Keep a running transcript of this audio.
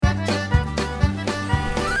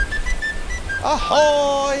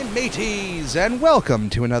Ahoy, mateys, and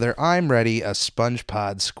welcome to another I'm Ready, a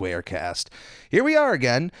SpongePod Squarecast. Here we are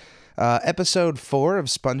again, episode 4 of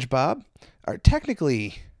SpongeBob, or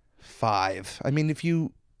technically 5. I mean, if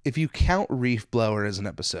you count Reef Blower as an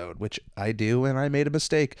episode, which I do, and I made a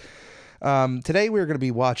mistake. Today we're going to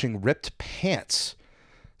be watching Ripped Pants,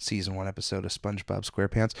 season 1 episode of SpongeBob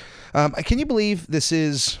SquarePants. Can you believe this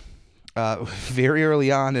is very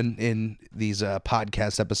early on in these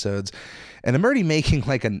podcast episodes, and I'm already making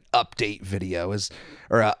like an update video,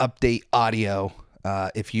 or an update audio,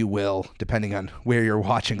 if you will, depending on where you're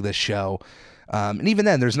watching this show. And even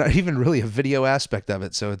then, there's not even really a video aspect of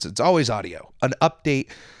it, so it's always audio, an update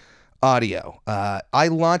audio. I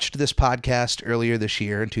launched this podcast earlier this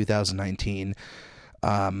year in 2019,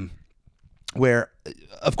 where,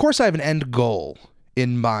 of course, I have an end goal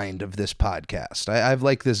in mind of this podcast. I've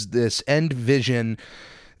like this end vision,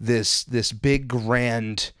 this big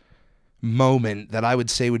grand moment that I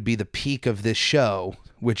would say would be the peak of this show,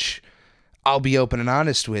 which I'll be open and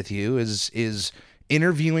honest with you, is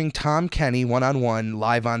interviewing Tom Kenny one-on-one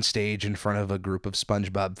live on stage in front of a group of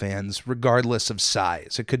SpongeBob fans, regardless of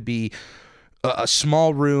size. It could be a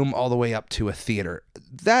small room all the way up to a theater.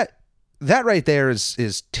 That right there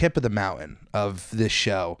is tip of the mountain of this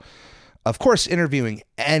show. Of course, interviewing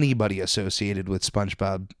anybody associated with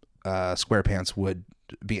SpongeBob SquarePants would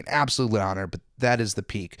be an absolute honor, but that is the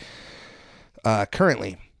peak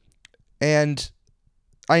currently. And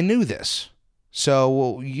I knew this.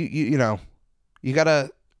 So you know, you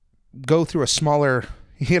gotta go through smaller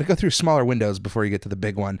windows before you get to the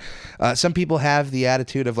big one. Some people have the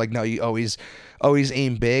attitude of like, no, you always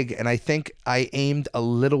aim big, and I think I aimed a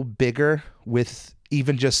little bigger with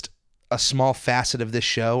even just a small facet of this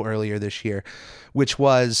show earlier this year, which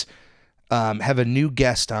was have a new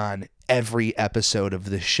guest on every episode of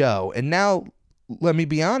the show. And now, let me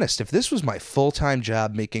be honest, if this was my full-time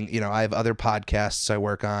job making, I have other podcasts I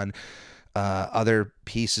work on, other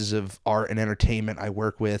pieces of art and entertainment I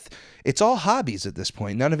work with. It's all hobbies at this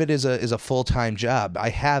point. None of it is a full-time job. I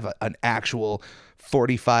have an actual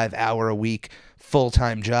 45-hour-a-week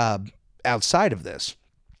full-time job outside of this.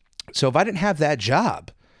 So if I didn't have that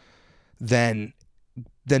job, then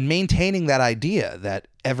maintaining that idea that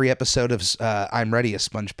every episode of I'm Ready, a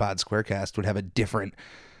SpongePod Squarecast would have a different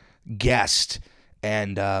guest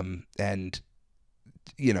and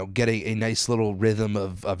get a nice little rhythm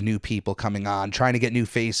of new people coming on, trying to get new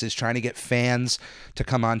faces, trying to get fans to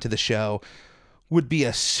come onto the show would be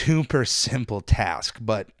a super simple task,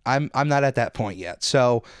 but I'm not at that point yet.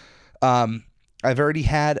 So I've already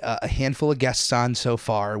had a handful of guests on so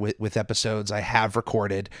far with episodes I have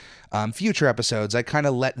recorded. Future episodes, I kind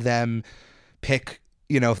of let them pick,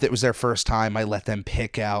 if it was their first time, I let them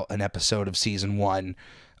pick out an episode of season 1,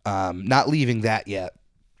 not leaving that yet.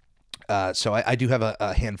 So I do have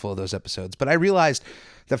a handful of those episodes. But I realized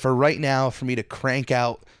that for right now, for me to crank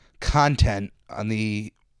out content in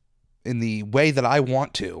the way that I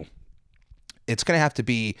want to, it's going to have to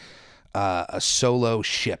be a solo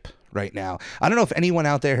ship right now. I don't know if anyone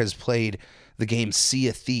out there has played the game Sea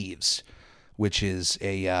of Thieves, which is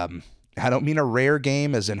I don't mean a rare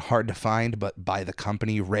game as in hard to find, but by the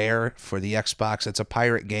company Rare for the Xbox. It's a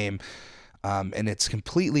pirate game, and it's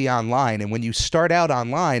completely online. And when you start out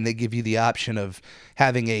online, they give you the option of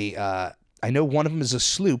having I know one of them is a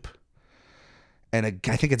sloop, and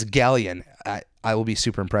I think it's a galleon. I will be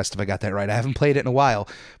super impressed if I got that right. I haven't played it in a while.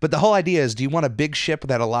 But the whole idea is, do you want a big ship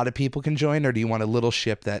that a lot of people can join, or do you want a little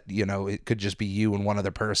ship that, it could just be you and one other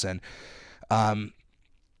person?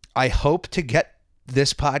 I hope to get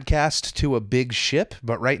this podcast to a big ship,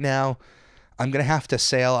 but right now I'm going to have to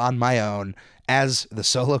sail on my own as the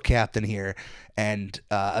solo captain here and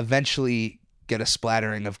eventually get a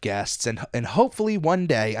splattering of guests. And hopefully one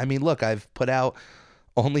day, I mean, look, I've put out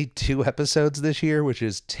only 2 episodes this year, which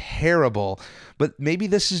is terrible, but maybe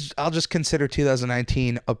I'll just consider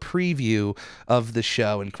 2019 a preview of the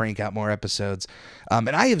show and crank out more episodes. And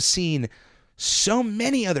I have seen so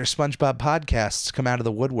many other SpongeBob podcasts come out of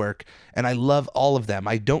the woodwork, and I love all of them.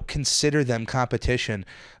 I don't consider them competition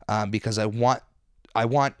because I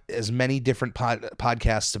want as many different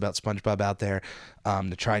podcasts about SpongeBob out there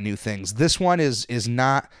to try new things. This one is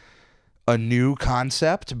not a new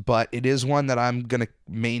concept, but it is one that I'm going to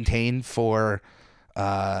maintain for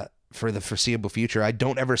the foreseeable future. I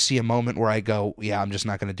don't ever see a moment where I go, yeah, I'm just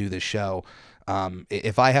not going to do this show.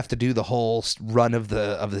 If I have to do the whole run of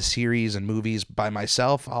the series and movies by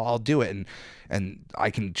myself, I'll do it, and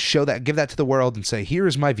I can give that to the world and say, here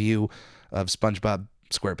is my view of SpongeBob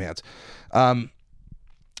SquarePants.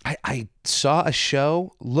 I saw a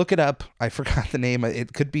show. Look it up. I forgot the name.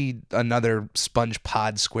 It could be another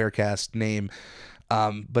SpongePod Squarecast name,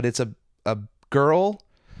 but it's a girl.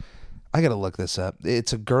 I gotta look this up.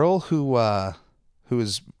 It's a girl who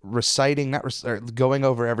is reciting, or going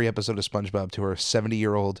over every episode of SpongeBob to her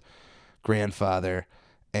 70-year-old grandfather,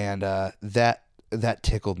 and that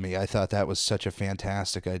tickled me. I thought that was such a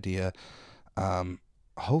fantastic idea.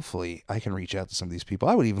 Hopefully, I can reach out to some of these people.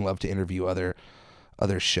 I would even love to interview other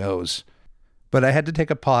shows. But I had to take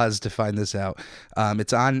a pause to find this out.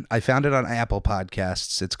 I found it on Apple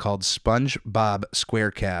Podcasts. It's called SpongeBob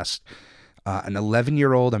Squarecast. An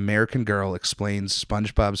 11-year-old American girl explains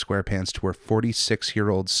SpongeBob SquarePants to her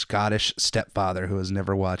 46-year-old Scottish stepfather who has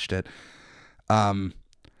never watched it. The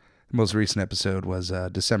most recent episode was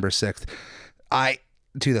December 6th.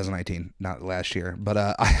 2019, not last year, but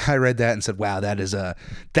I read that and said, "Wow, that is a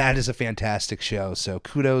fantastic show." So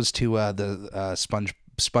kudos to the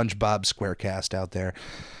SpongeBob Squarecast out there,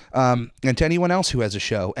 and to anyone else who has a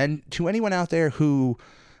show, and to anyone out there who,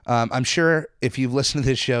 I'm sure if you've listened to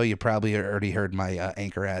this show, you probably already heard my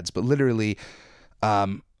anchor ads, but literally,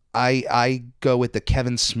 I go with the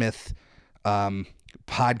Kevin Smith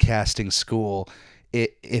podcasting school.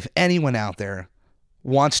 If anyone out there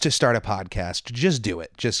wants to start a podcast, just do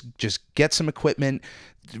it. Just get some equipment.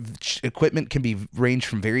 Equipment can be ranged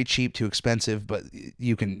from very cheap to expensive, but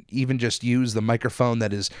you can even just use the microphone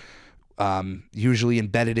that is usually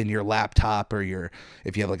embedded in your laptop, or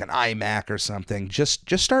if you have like an iMac or something. Just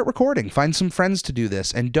start recording. Find some friends to do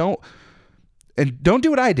this, and don't do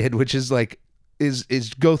what I did, which is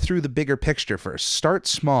is go through the bigger picture first. Start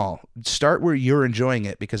small. Start where you're enjoying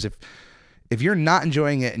it, because if you're not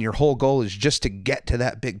enjoying it and your whole goal is just to get to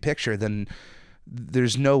that big picture, then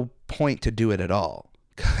there's no point to do it at all,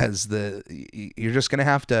 because you're just going to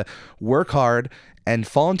have to work hard and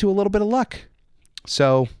fall into a little bit of luck.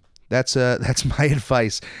 So that's my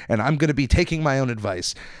advice, and I'm going to be taking my own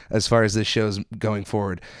advice as far as this show's going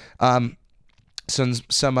forward. Some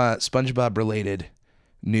SpongeBob related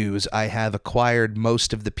news. I have acquired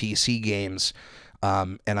most of the PC games.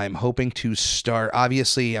 And I'm hoping to start.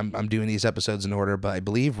 Obviously, I'm doing these episodes in order, but I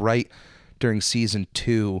believe right during season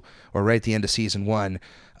 2 or right at the end of season 1,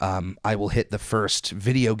 I will hit the first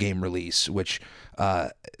video game release. Which,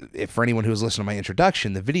 if for anyone who has listened to my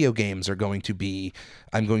introduction, the video games are going to be.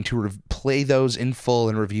 I'm going to play those in full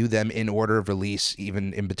and review them in order of release,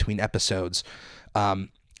 even in between episodes.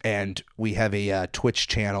 And we have a Twitch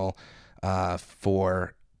channel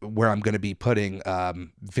for where I'm going to be putting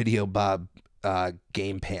Video Bob.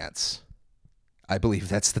 Game Pants. I believe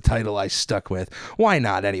that's the title I stuck with. Why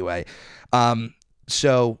not anyway?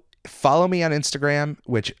 So follow me on Instagram,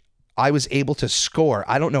 which I was able to score.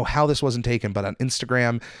 I don't know how this wasn't taken, but on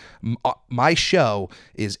Instagram, my show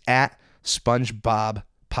is at SpongeBob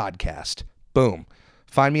Podcast. Boom.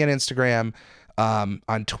 Find me on Instagram.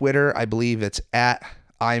 On Twitter, I believe it's at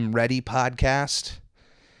I'm Ready Podcast.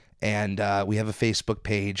 And we have a Facebook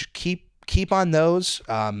page. Keep on those,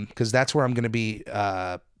 because that's where I'm going to be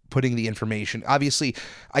putting the information. Obviously,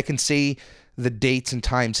 I can say the dates and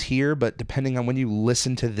times here, but depending on when you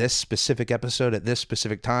listen to this specific episode at this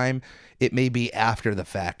specific time, it may be after the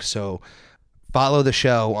fact. So follow the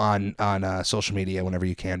show on social media whenever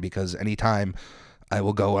you can, because anytime I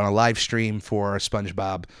will go on a live stream for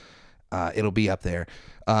SpongeBob, it'll be up there.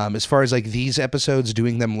 As far as like these episodes,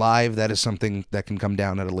 doing them live, that is something that can come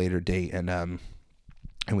down at a later date, and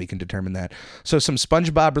we can determine that. So some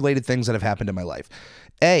SpongeBob related things that have happened in my life.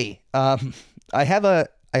 I have an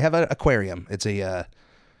aquarium. It's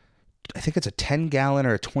I think it's a 10-gallon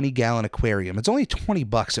or a 20-gallon aquarium. It's only $20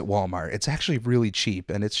 at Walmart. It's actually really cheap,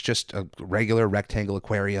 and it's just a regular rectangle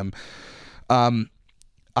aquarium.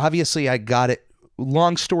 Obviously I got it.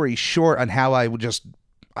 Long story short on how I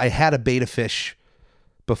had a betta fish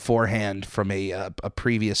beforehand from a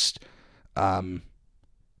previous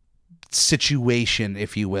situation,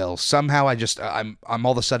 if you will. Somehow I'm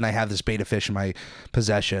all of a sudden I have this betta fish in my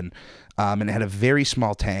possession, and it had a very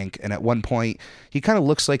small tank, and at one point he kind of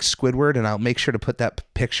looks like Squidward, and I'll make sure to put that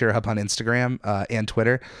picture up on Instagram and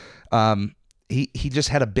Twitter. He just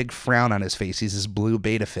had a big frown on his face. He's this blue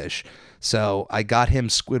betta fish. So I got him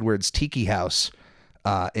Squidward's tiki house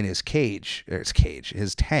in his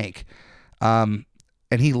tank, and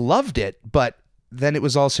he loved it, but then it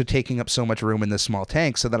was also taking up so much room in this small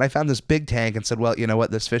tank. So then I found this big tank and said, well, you know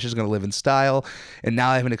what? This fish is going to live in style. And now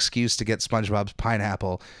I have an excuse to get SpongeBob's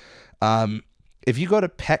pineapple. If you go to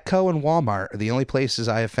Petco and Walmart, are the only places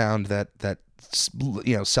I have found that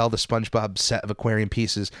sell the SpongeBob set of aquarium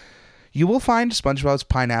pieces. You will find SpongeBob's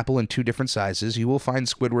pineapple in 2 different sizes. You will find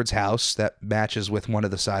Squidward's house that matches with one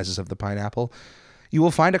of the sizes of the pineapple. you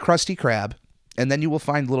will find a Krusty Krab, and then you will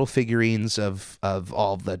find little figurines of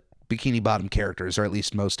all the Bikini Bottom characters, or at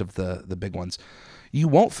least most of the big ones. You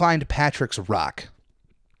won't find Patrick's Rock.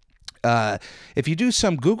 If you do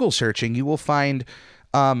some Google searching, you will find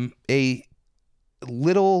a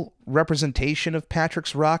little representation of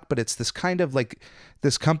Patrick's Rock, but it's this kind of like,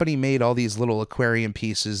 this company made all these little aquarium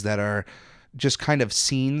pieces that are just kind of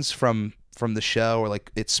scenes from the show, or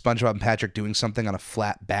like it's SpongeBob and Patrick doing something on a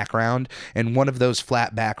flat background, and one of those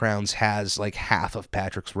flat backgrounds has like half of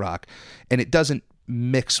Patrick's Rock, and it doesn't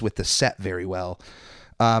mix with the set very well.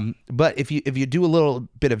 But if you do a little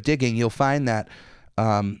bit of digging, you'll find that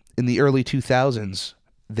in the early 2000s,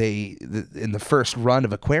 in the first run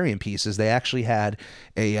of aquarium pieces, they actually had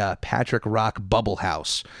a Patrick Rock bubble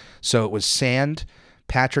house. So it was sand,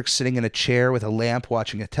 Patrick sitting in a chair with a lamp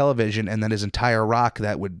watching a television, and then his entire rock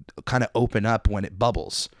that would kind of open up when it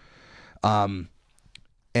bubbles. And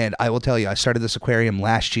I will tell you, I started this aquarium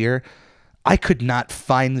last year. I could not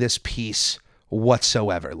find this piece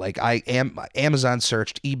whatsoever. Like, Amazon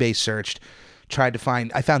searched, eBay searched,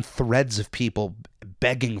 I found threads of people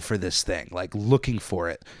begging for this thing, like looking for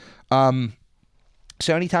it.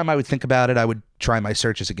 So anytime I would think about it, I would try my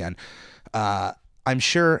searches again. I'm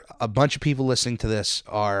sure a bunch of people listening to this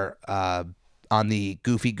are on the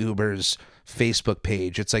Goofy Goobers Facebook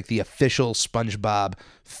page. It's like the official SpongeBob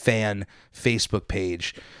fan Facebook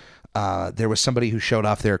page. There was somebody who showed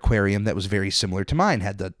off their aquarium that was very similar to mine.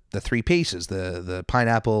 Had the three pieces, the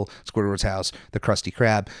pineapple, Squidward's house, the Krusty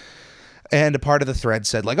Krab. And a part of the thread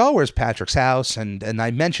said, like, oh, where's Patrick's house? And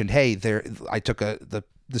I mentioned, hey, I took the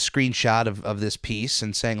screenshot of this piece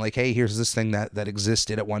and saying, like, hey, here's this thing that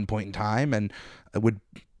existed at one point in time, and it would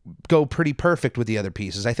go pretty perfect with the other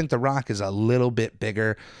pieces. I think the rock is a little bit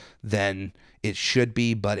bigger than it should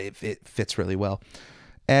be, but it fits really well.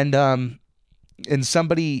 And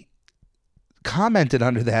somebody commented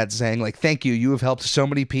under that saying, like, thank you, you have helped so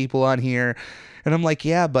many people on here. And I'm like,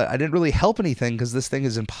 yeah, but I didn't really help anything because this thing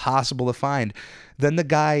is impossible to find. Then the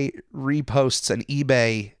guy reposts an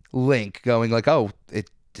eBay link going like, oh,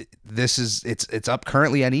 it's up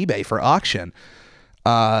currently on eBay for auction.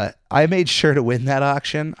 I made sure to win that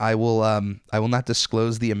auction. I will not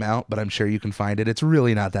disclose the amount, but I'm sure you can find it. It's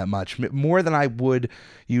really not that much, more than I would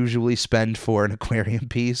usually spend for an aquarium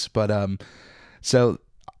piece. But so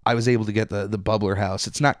I was able to get the bubbler house.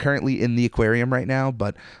 It's not currently in the aquarium right now,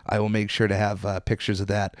 but I will make sure to have pictures of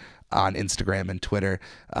that on Instagram and Twitter,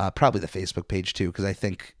 probably the Facebook page too, because I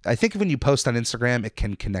think when you post on Instagram, it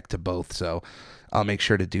can connect to both. So I'll make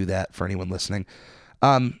sure to do that for anyone listening.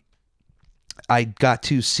 I got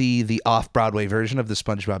to see the off-Broadway version of the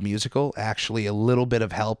SpongeBob musical. Actually, a little bit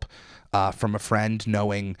of help from a friend,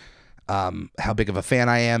 knowing how big of a fan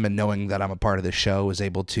I am, and knowing that I'm a part of the show, was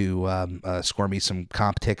able to score me some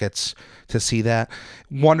comp tickets to see that.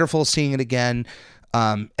 Wonderful seeing it again.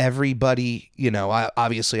 Everybody,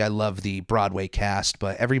 obviously I love the Broadway cast,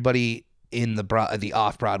 but everybody in the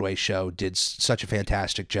off-Broadway show did such a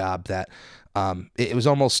fantastic job that it was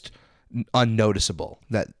almost unnoticeable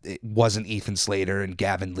that it wasn't Ethan Slater and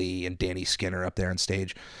Gavin Lee and Danny Skinner up there on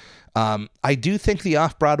stage. I do think the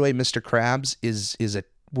off-Broadway Mr. Krabs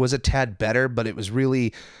was a tad better, but it was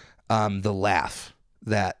really the laugh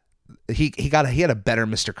that he had a better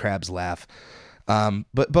Mr. Krabs laugh.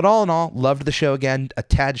 But all in all, loved the show again. A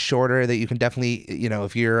tad shorter, that you can definitely,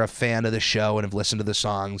 if you're a fan of the show and have listened to the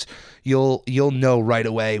songs, you'll know right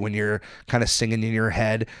away when you're kind of singing in your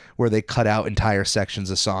head where they cut out entire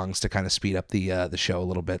sections of songs to kind of speed up the show a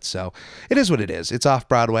little bit. So it is what it is. It's off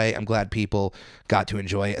Broadway. I'm glad people got to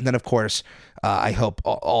enjoy it. And then, of course, I hope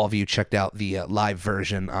all of you checked out the live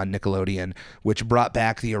version on Nickelodeon, which brought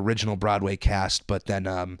back the original Broadway cast, but then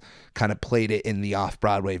kind of played it in the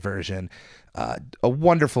off-Broadway version. A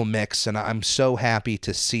wonderful mix, and I'm so happy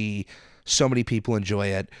to see so many people enjoy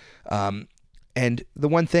it. And the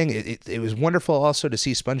one thing, it was wonderful also to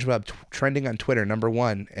see SpongeBob trending on Twitter,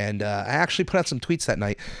 #1. And I actually put out some tweets that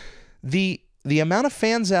night. The amount of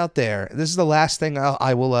fans out there, this is the last thing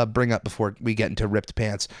I will bring up before we get into ripped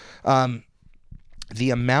pants. The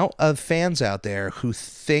amount of fans out there who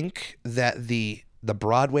think that the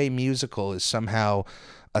Broadway musical is somehow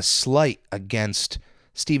a slight against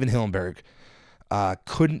Stephen Hillenburg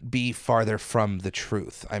couldn't be farther from the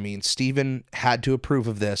truth. I mean, Stephen had to approve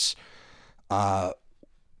of this, and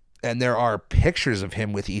there are pictures of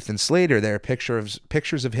him with Ethan Slater. There are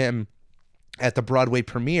pictures of him at the Broadway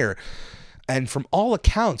premiere. And from all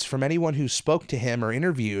accounts, from anyone who spoke to him or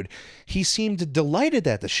interviewed, he seemed delighted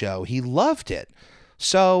at the show. He loved it.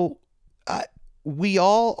 So we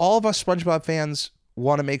all of us SpongeBob fans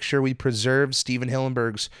want to make sure we preserve Stephen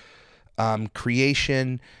Hillenburg's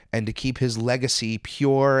creation and to keep his legacy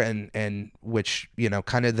pure, and which,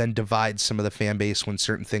 kind of then divides some of the fan base when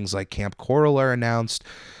certain things like Camp Coral are announced.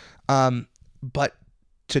 But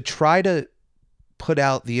to try to put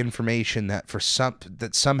out the information that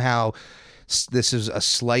that somehow this is a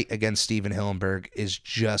slight against Steven Hillenburg is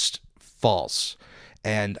just false.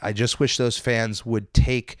 And I just wish those fans would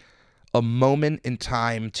take a moment in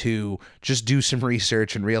time to just do some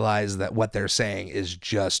research and realize that what they're saying is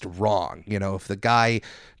just wrong. If the guy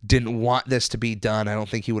didn't want this to be done, I don't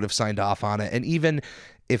think he would have signed off on it. And even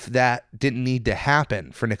if that didn't need to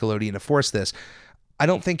happen for Nickelodeon to force this, I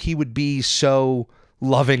don't think he would be so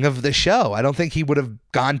loving of the show. I don't think he would have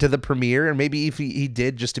gone to the premiere, and maybe if he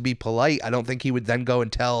did, just to be polite, I don't think he would then go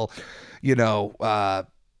and tell, go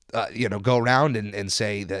around and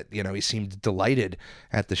say that, he seemed delighted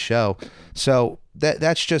at the show. So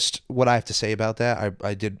that's just what I have to say about that.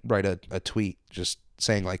 I did write a tweet just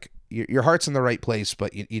saying, like, your heart's in the right place,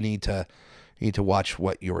 but you need to watch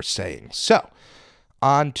what you're saying. So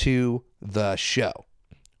on to the show.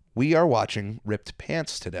 We are watching Ripped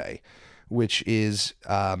Pants today, which is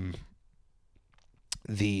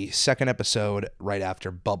the second episode right after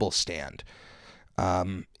Bubble Stand.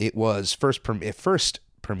 It was first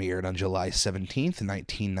premiered on July 17th,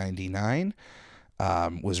 1999.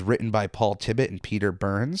 Was written by Paul Tibbitt and Peter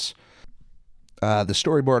Burns. The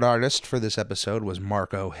storyboard artist for this episode was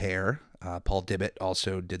Mark O'Hare. Paul Tibbitt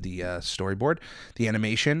also did the storyboard. The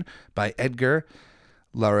animation by Edgar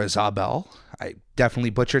Larrazabal. I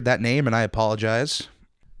definitely butchered that name, and I apologize.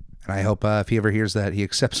 And I hope if he ever hears that, he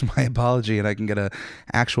accepts my apology and I can get a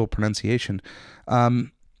actual pronunciation.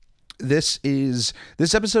 This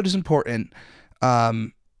episode is important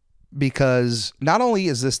because not only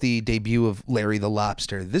is this the debut of Larry the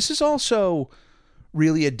Lobster, this is also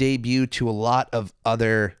really a debut to a lot of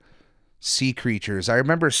other sea creatures. I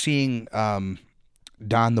remember seeing Don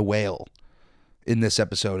the Whale in this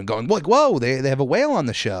episode and going, like, whoa, they have a whale on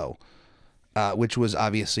the show, which was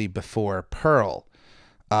obviously before Pearl.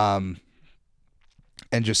 And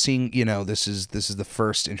just seeing, this is the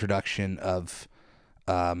first introduction of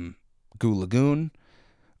Goo Lagoon,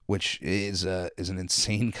 which is an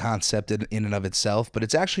insane concept in and of itself, but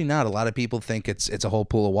it's actually not. A lot of people think it's a whole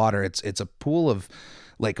pool of water. It's a pool of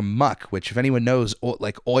like muck, which, if anyone knows,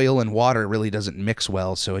 like oil and water really doesn't mix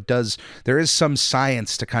well. So there is some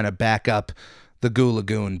science to kind of back up the Goo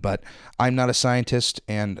Lagoon, but I'm not a scientist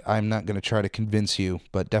and I'm not going to try to convince you,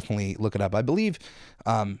 but definitely look it up. I believe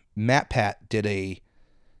Matt Pat did a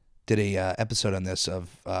episode on this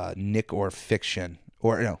of Nick or Fiction,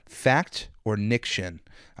 or no, Fact or Niction,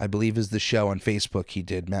 I believe is the show on Facebook he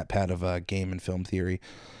did, Matt Pat of Game and Film Theory.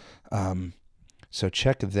 So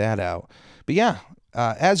check that out. But yeah,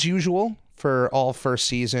 as usual, for all first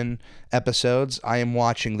season episodes, I am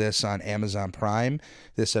watching this on Amazon Prime.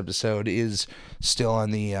 This episode is still on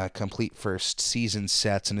the complete first season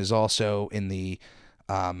sets and is also in the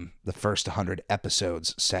first 100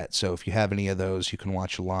 episodes set. So if you have any of those, you can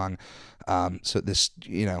watch along. So this,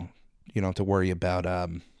 you don't have to worry about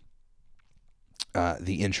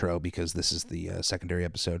the intro because this is the secondary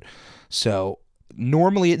episode. So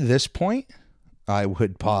normally at this point, I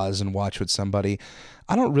would pause and watch with somebody.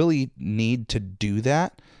 I don't really need to do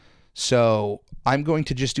that. So I'm going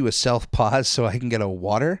to just do a self pause so I can get a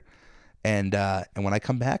water. And when I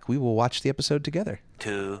come back, we will watch the episode together.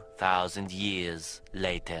 2,000 years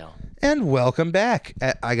later. And welcome back.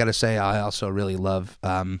 I got to say, I also really love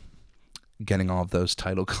getting all of those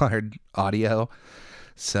title card audio.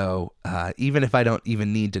 So even if I don't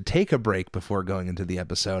even need to take a break before going into the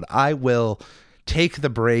episode, I will take the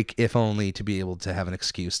break, if only to be able to have an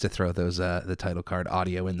excuse to throw those the title card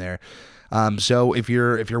audio in there. So if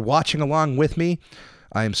you're watching along with me,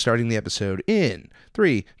 I am starting the episode in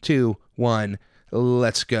 3, 2, 1.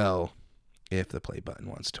 Let's go. If the play button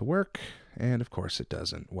wants to work, and of course it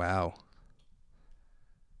doesn't. Wow.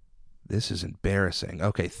 This is embarrassing.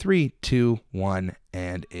 Okay, 3, 2, 1,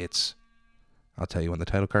 and I'll tell you when the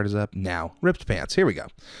title card is up. Now, Ripped Pants. Here we go.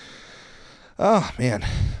 Oh, man.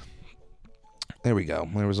 There we go.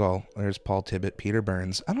 There's Paul Tibbitt, Peter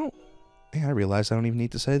Burns. I realized I don't even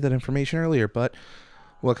need to say that information earlier, but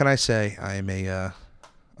what can I say? I am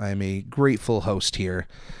a grateful host here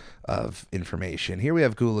of information. Here we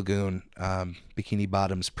have Goo Lagoon, Bikini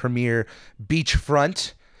Bottom's premier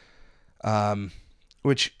beachfront,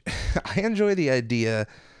 which I enjoy the idea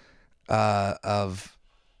of,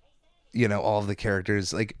 all of the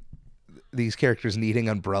characters, like these characters needing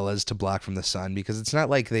umbrellas to block from the sun, because it's not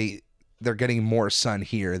like they're getting more sun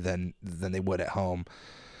here than they would at home.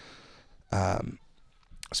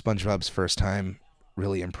 SpongeBob's first time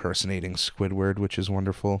really impersonating Squidward, which is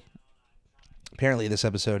wonderful. Apparently, this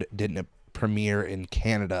episode didn't premiere in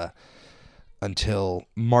Canada until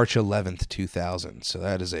March 11th, 2000. So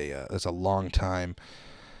that's a long time.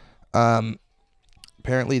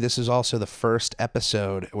 Apparently, this is also the first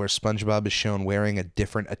episode where SpongeBob is shown wearing a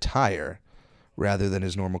different attire rather than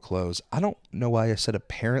his normal clothes. I don't know why I said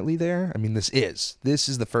apparently there. I mean, this is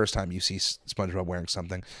the first time you see SpongeBob wearing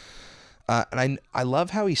something. And I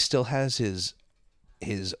love how he still has his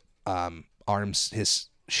arms, his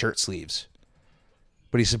shirt sleeves.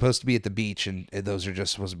 But he's supposed to be at the beach, and those are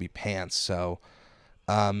just supposed to be pants. So,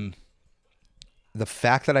 the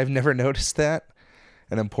fact that I've never noticed that,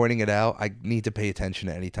 and I'm pointing it out, I need to pay attention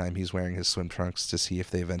to any time he's wearing his swim trunks to see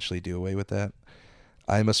if they eventually do away with that.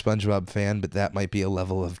 I'm a SpongeBob fan, but that might be a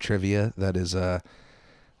level of trivia that is, I'm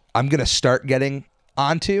going to start getting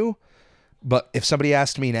onto. But if somebody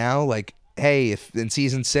asked me now, like, hey, if in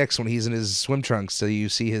season 6 when he's in his swim trunks, so you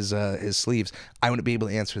see his sleeves, I wouldn't be able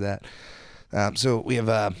to answer that. So we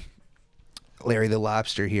have Larry the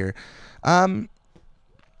Lobster here. I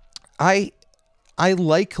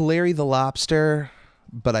like Larry the Lobster,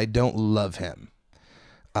 but I don't love him.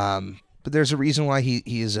 But there's a reason why he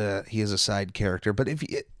is a side character. But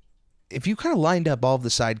if you kind of lined up all of the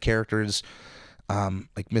side characters,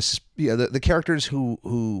 like the characters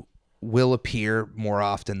who will appear more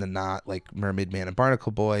often than not, like Mermaid Man and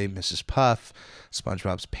Barnacle Boy, Mrs. Puff,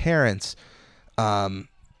 SpongeBob's parents,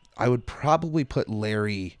 I would probably put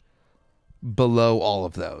Larry below all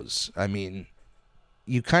of those. I mean,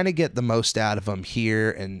 you kind of get the most out of him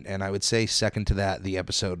here, and I would say second to that, the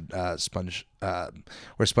episode where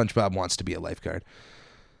SpongeBob wants to be a lifeguard.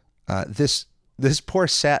 This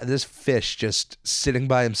fish just sitting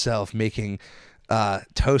by himself making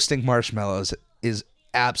toasting marshmallows is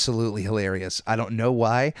absolutely hilarious. I don't know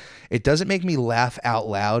why. It doesn't make me laugh out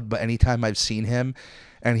loud, but anytime I've seen him,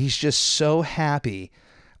 and he's just so happy.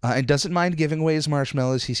 And doesn't mind giving away his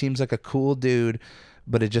marshmallows. He seems like a cool dude,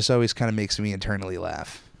 but it just always kind of makes me internally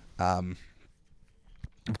laugh. Of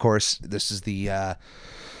course, this is the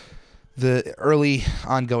early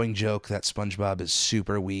ongoing joke that SpongeBob is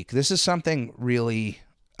super weak. This is something really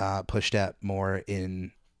pushed at more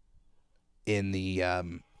in the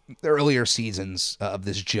earlier seasons of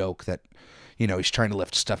this joke that, he's trying to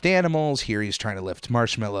lift stuffed animals. Here he's trying to lift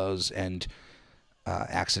marshmallows and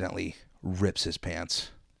accidentally rips his pants.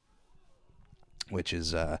 Which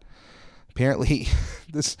is apparently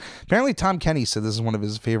Tom Kenny said this is one of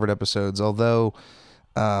his favorite episodes, although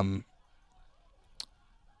the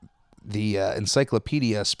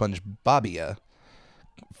Encyclopedia SpongeBobia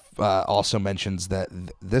also mentions that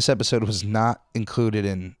this episode was not included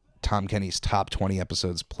in Tom Kenny's top 20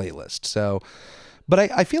 episodes playlist. So, but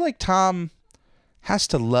I feel like Tom has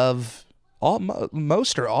to love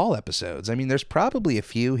most or all episodes. I mean, there's probably a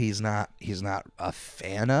few he's not a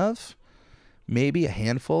fan of. Maybe a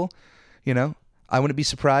handful, I wouldn't be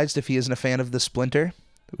surprised if he isn't a fan of the Splinter,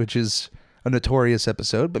 which is a notorious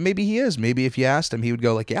episode, but maybe he is. Maybe if you asked him, he would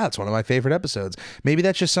go like, yeah, it's one of my favorite episodes. Maybe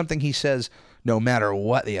that's just something he says no matter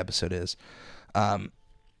what the episode is. So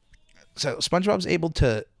SpongeBob's able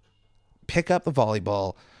to pick up the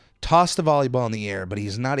volleyball, toss the volleyball in the air, but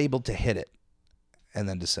he's not able to hit it, and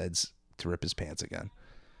then decides to rip his pants again.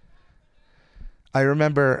 I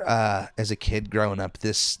remember as a kid growing up,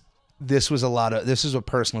 this is a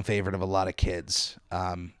personal favorite of a lot of kids.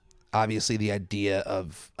 Obviously the idea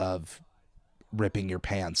of ripping your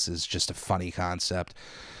pants is just a funny concept.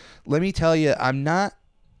 Let me tell you, I'm not,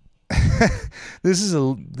 this is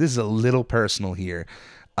a little personal here.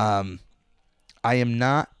 I am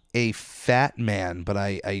not a fat man, but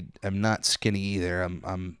I am not skinny either.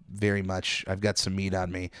 I'm very much, I've got some meat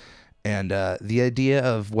on me. And, the idea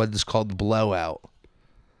of what is called blowout,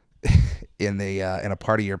 in a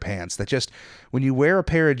part of your pants, that just when you wear a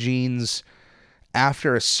pair of jeans,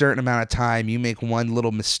 after a certain amount of time, you make one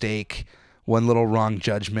little mistake, one little wrong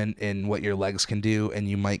judgment in what your legs can do, and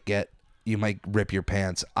you might rip your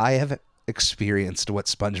pants. I have experienced what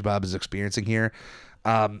SpongeBob is experiencing here,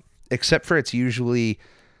 except for it's usually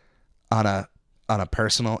on a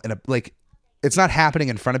personal, it's not happening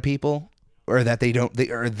in front of people, or that they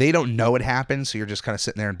don't know it happened, so you're just kind of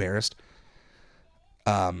sitting there embarrassed.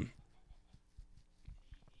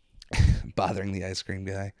 Bothering the ice cream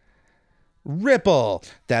guy. Ripple.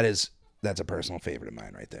 That's a personal favorite of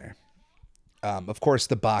mine right there. Of course,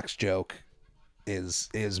 the box joke is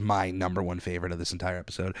my number one favorite of this entire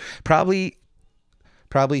episode. Probably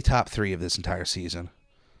top 3 of this entire season.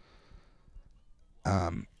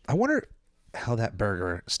 I wonder how that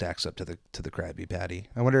burger stacks up to the Krabby Patty.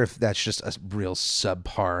 I wonder if that's just a real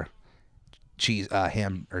subpar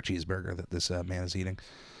ham or cheeseburger that this man is eating.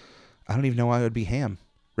 I don't even know why it would be ham.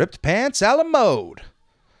 Ripped Pants a la mode.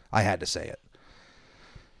 I had to say it.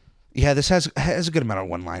 Yeah, this has a good amount of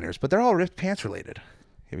one-liners, but they're all Ripped Pants related.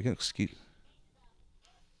 Here we go. Excuse.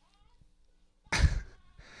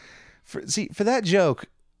 For that joke,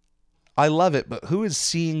 I love it, but who is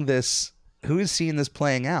seeing this? Who is seeing this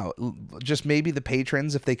playing out? Just maybe the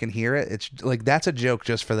patrons, if they can hear it. It's like that's a joke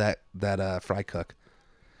just for that fry cook.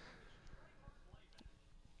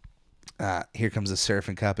 Here comes the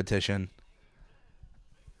surfing competition,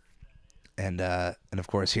 and of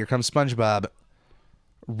course here comes SpongeBob,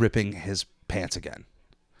 ripping his pants again.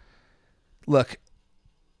 Look,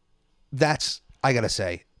 I gotta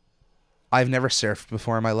say, I've never surfed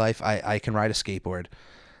before in my life. I can ride a skateboard.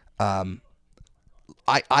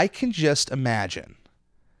 I can just imagine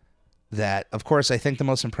that, of course, I think the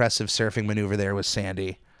most impressive surfing maneuver there was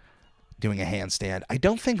Sandy doing a handstand. I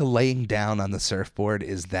don't think laying down on the surfboard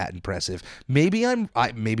is that impressive. Maybe I'm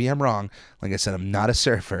wrong. Like I said, I'm not a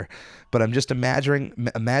surfer, but I'm just imagining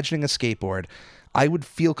a skateboard. I would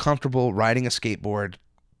feel comfortable riding a skateboard,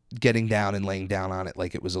 getting down and laying down on it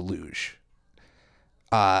like it was a luge.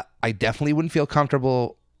 I definitely wouldn't feel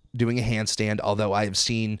comfortable doing a handstand, although I have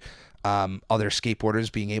seen other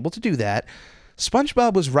skateboarders being able to do that.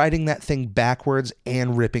 SpongeBob was riding that thing backwards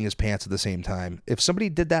and ripping his pants at the same time. If somebody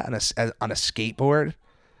did that on a skateboard,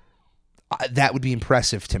 that would be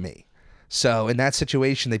impressive to me. So in that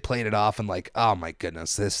situation, they played it off and like, oh my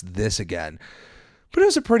goodness, this again. But it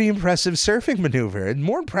was a pretty impressive surfing maneuver, and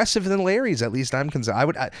more impressive than Larry's. At least I'm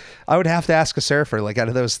concerned. I would have to ask a surfer, like, out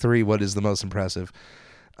of those three, what is the most impressive,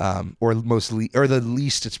 or the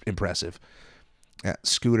least impressive.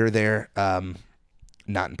 Scooter there,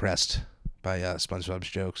 not impressed by SpongeBob's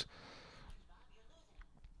jokes.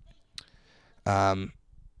 And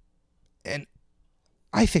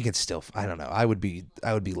I think it's still, I don't know. I would be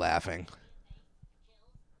laughing.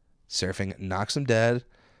 Surfing knocks him dead,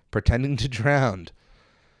 pretending to drown.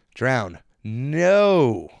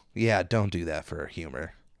 No. Yeah, don't do that for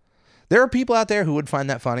humor. There are people out there who would find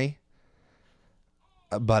that funny,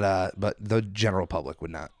 but the general public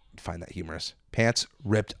would not find that humorous. Pants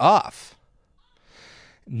ripped off.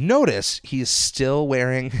 Notice he is still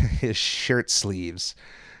wearing his shirt sleeves.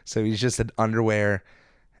 So he's just in underwear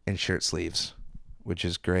and shirt sleeves, which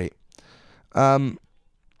is great.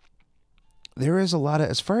 There is a lot of,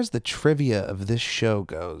 as far as the trivia of this show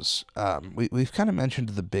goes, we've kind of mentioned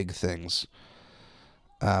the big things.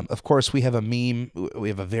 Of course, we have a meme. We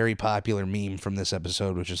have a very popular meme from this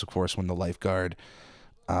episode, which is, of course, when the lifeguard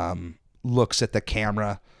looks at the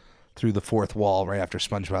camera through the fourth wall right after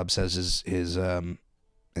SpongeBob says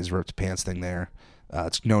his ripped pants thing there.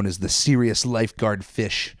 It's known as the serious lifeguard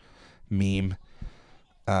fish meme.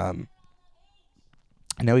 And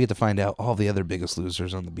now we get to find out all the other Biggest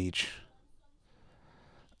Losers on the beach.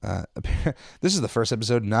 This is the first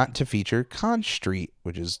episode not to feature Conch Street,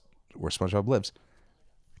 which is where SpongeBob lives.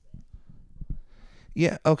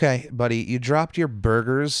 Yeah, okay, buddy. You dropped your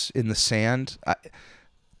burgers in the sand.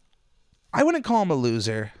 I wouldn't call him a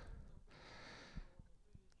loser.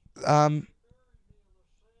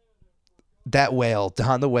 That whale,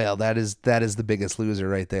 Don the whale, that is the biggest loser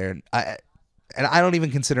right there. And I don't even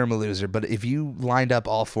consider him a loser, but if you lined up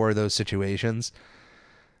all four of those situations,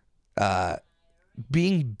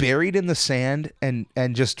 being buried in the sand and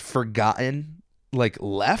just forgotten, like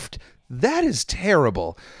left, that is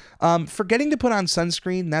terrible. Forgetting to put on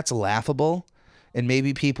sunscreen, that's laughable. And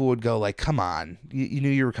maybe people would go like, come on, you knew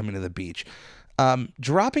you were coming to the beach.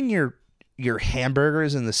 Dropping your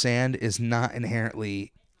hamburgers in the sand is not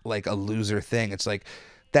inherently like a loser thing. It's like,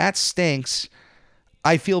 that stinks.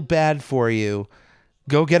 I feel bad for you.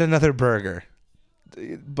 Go get another burger.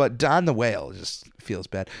 But Don the whale just feels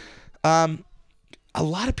bad. A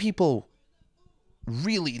lot of people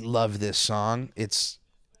really love this song.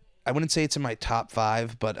 I wouldn't say it's in my top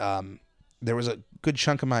 5, but there was a good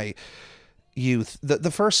chunk of my youth. The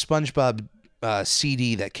first SpongeBob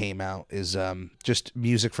CD that came out is just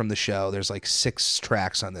music from the show. There's like 6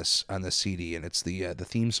 tracks on this CD, and it's the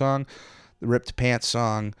theme song, the Ripped Pants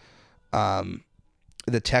song,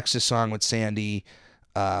 the Texas song with Sandy,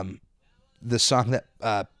 the song that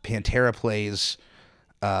Pantera plays,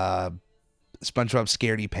 SpongeBob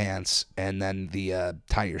Scaredy Pants, and then the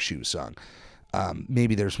Tie Your Shoes song.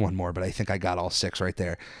 Maybe there's one more, but I think I got all 6 right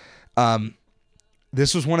there.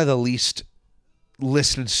 This was one of the least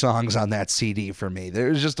listened songs on that CD for me. There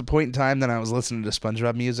was just a point in time that I was listening to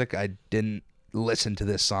SpongeBob music. I didn't listen to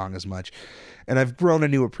this song as much, and I've grown a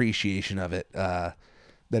new appreciation of it. That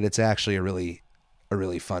it's actually a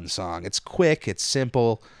really fun song. It's quick, it's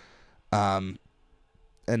simple, and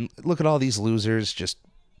look at all these losers just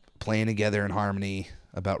playing together in harmony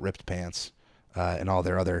about ripped pants. and all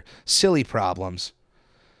their other silly problems.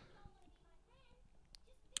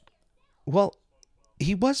 Well,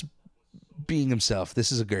 he was being himself.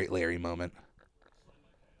 This is a great Larry moment.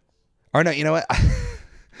 Or no, you know what?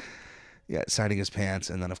 Yeah, signing his pants,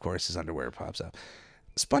 and then of course his underwear pops up.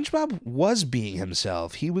 SpongeBob was being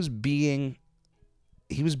himself. He was being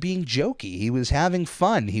jokey. He was having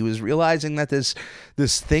fun. He was realizing that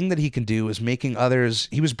this thing that he can do is making others.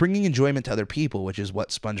 He was bringing enjoyment to other people, which is what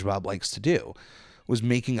SpongeBob likes to do, was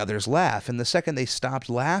making others laugh. And the second they stopped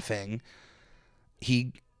laughing,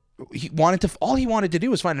 he wanted to. All he wanted to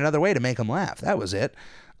do was find another way to make them laugh. That was it.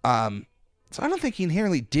 So I don't think he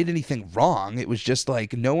inherently did anything wrong. It was just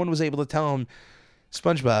like no one was able to tell him,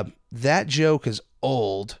 SpongeBob, that joke is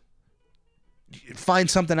old. Find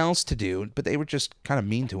something else to do. But they were just kind of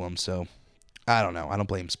mean to him. So I don't know. I don't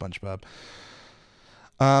blame SpongeBob.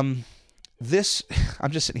 I'm just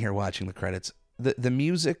sitting here watching the credits. The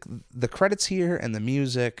music, the credits here and the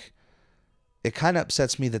music, it kind of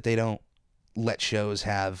upsets me that they don't let shows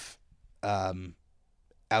have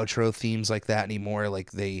outro themes like that anymore.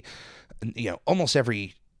 Like they, almost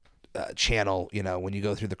every channel, when you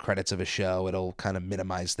go through the credits of a show, it'll kind of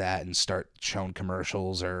minimize that and start showing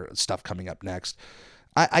commercials or stuff coming up next.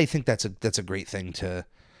 I think that's a great thing to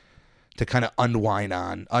kind of unwind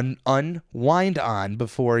on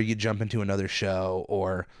before you jump into another show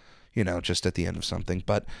or, just at the end of something.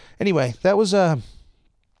 But anyway, that was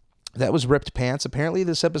Ripped Pants. Apparently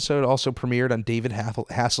this episode also premiered on David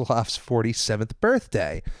Hasselhoff's 47th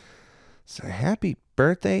birthday. So happy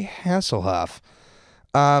birthday, Hasselhoff.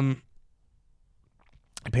 Apparently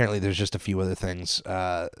there's just a few other things.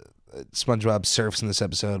 SpongeBob surfs in this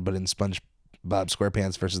episode, but in SpongeBob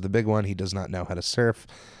SquarePants versus the Big One, he does not know how to surf.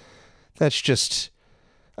 That's just,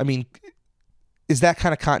 is that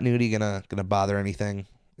kind of continuity gonna bother anyone?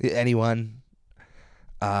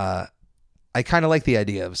 I kind of like the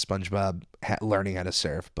idea of SpongeBob learning how to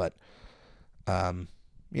surf, but in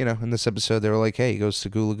this episode they were like, hey, he goes to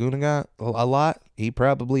Goo Lagoon a lot. He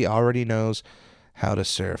probably already knows how to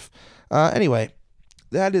surf. Anyway,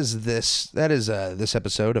 that is this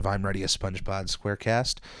episode of I'm Ready, a SpongeBob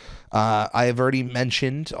Squarecast. I have already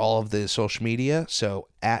mentioned all of the social media, so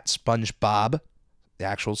at SpongeBob, the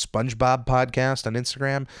actual SpongeBob podcast on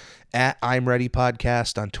Instagram, at I'm Ready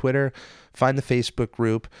Podcast on Twitter. Find the Facebook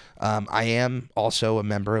group. I am also a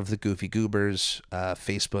member of the Goofy Goobers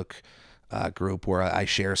Facebook group where I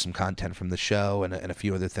share some content from the show and a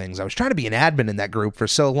few other things. I was trying to be an admin in that group for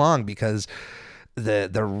so long because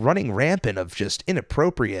the running rampant of just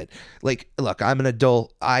inappropriate, look, I'm an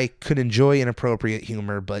adult. I could enjoy inappropriate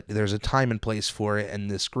humor, but there's a time and place for it. And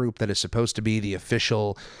this group that is supposed to be the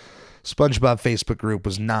official SpongeBob Facebook group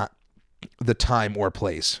was not the time or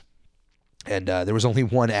place. And there was only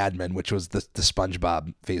one admin, which was the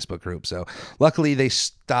SpongeBob Facebook group. So luckily they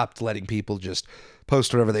stopped letting people just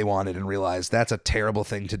post whatever they wanted and realized that's a terrible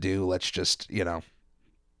thing to do. Let's just, the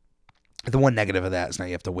one negative of that is now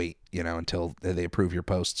you have to wait, until they approve your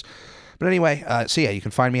posts. But anyway, so yeah, you can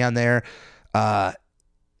find me on there.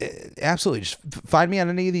 Absolutely. Just find me on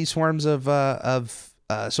any of these forms of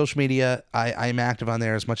social media. I'm active on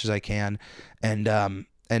there as much as I can. And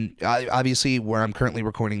obviously where I'm currently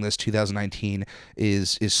recording this, 2019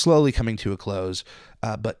 is slowly coming to a close.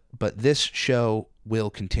 But this show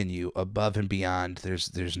will continue above and beyond.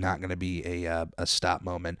 There's not going to be a stop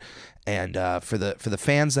moment. And for the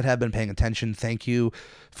fans that have been paying attention, thank you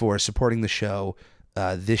for supporting the show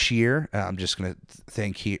this year. I'm just going to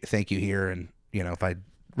thank you here, and if I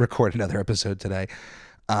record another episode today.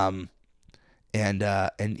 And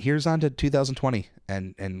here's on to 2020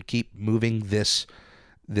 and keep moving this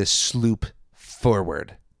sloop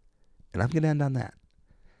forward. And I'm going to end on that.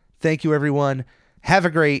 Thank you, everyone. Have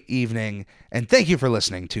a great evening, and thank you for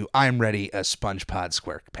listening to I'm Ready, a SpongeBob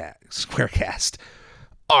Squarecast.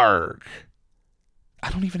 Arg.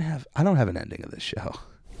 I don't have an ending of this show.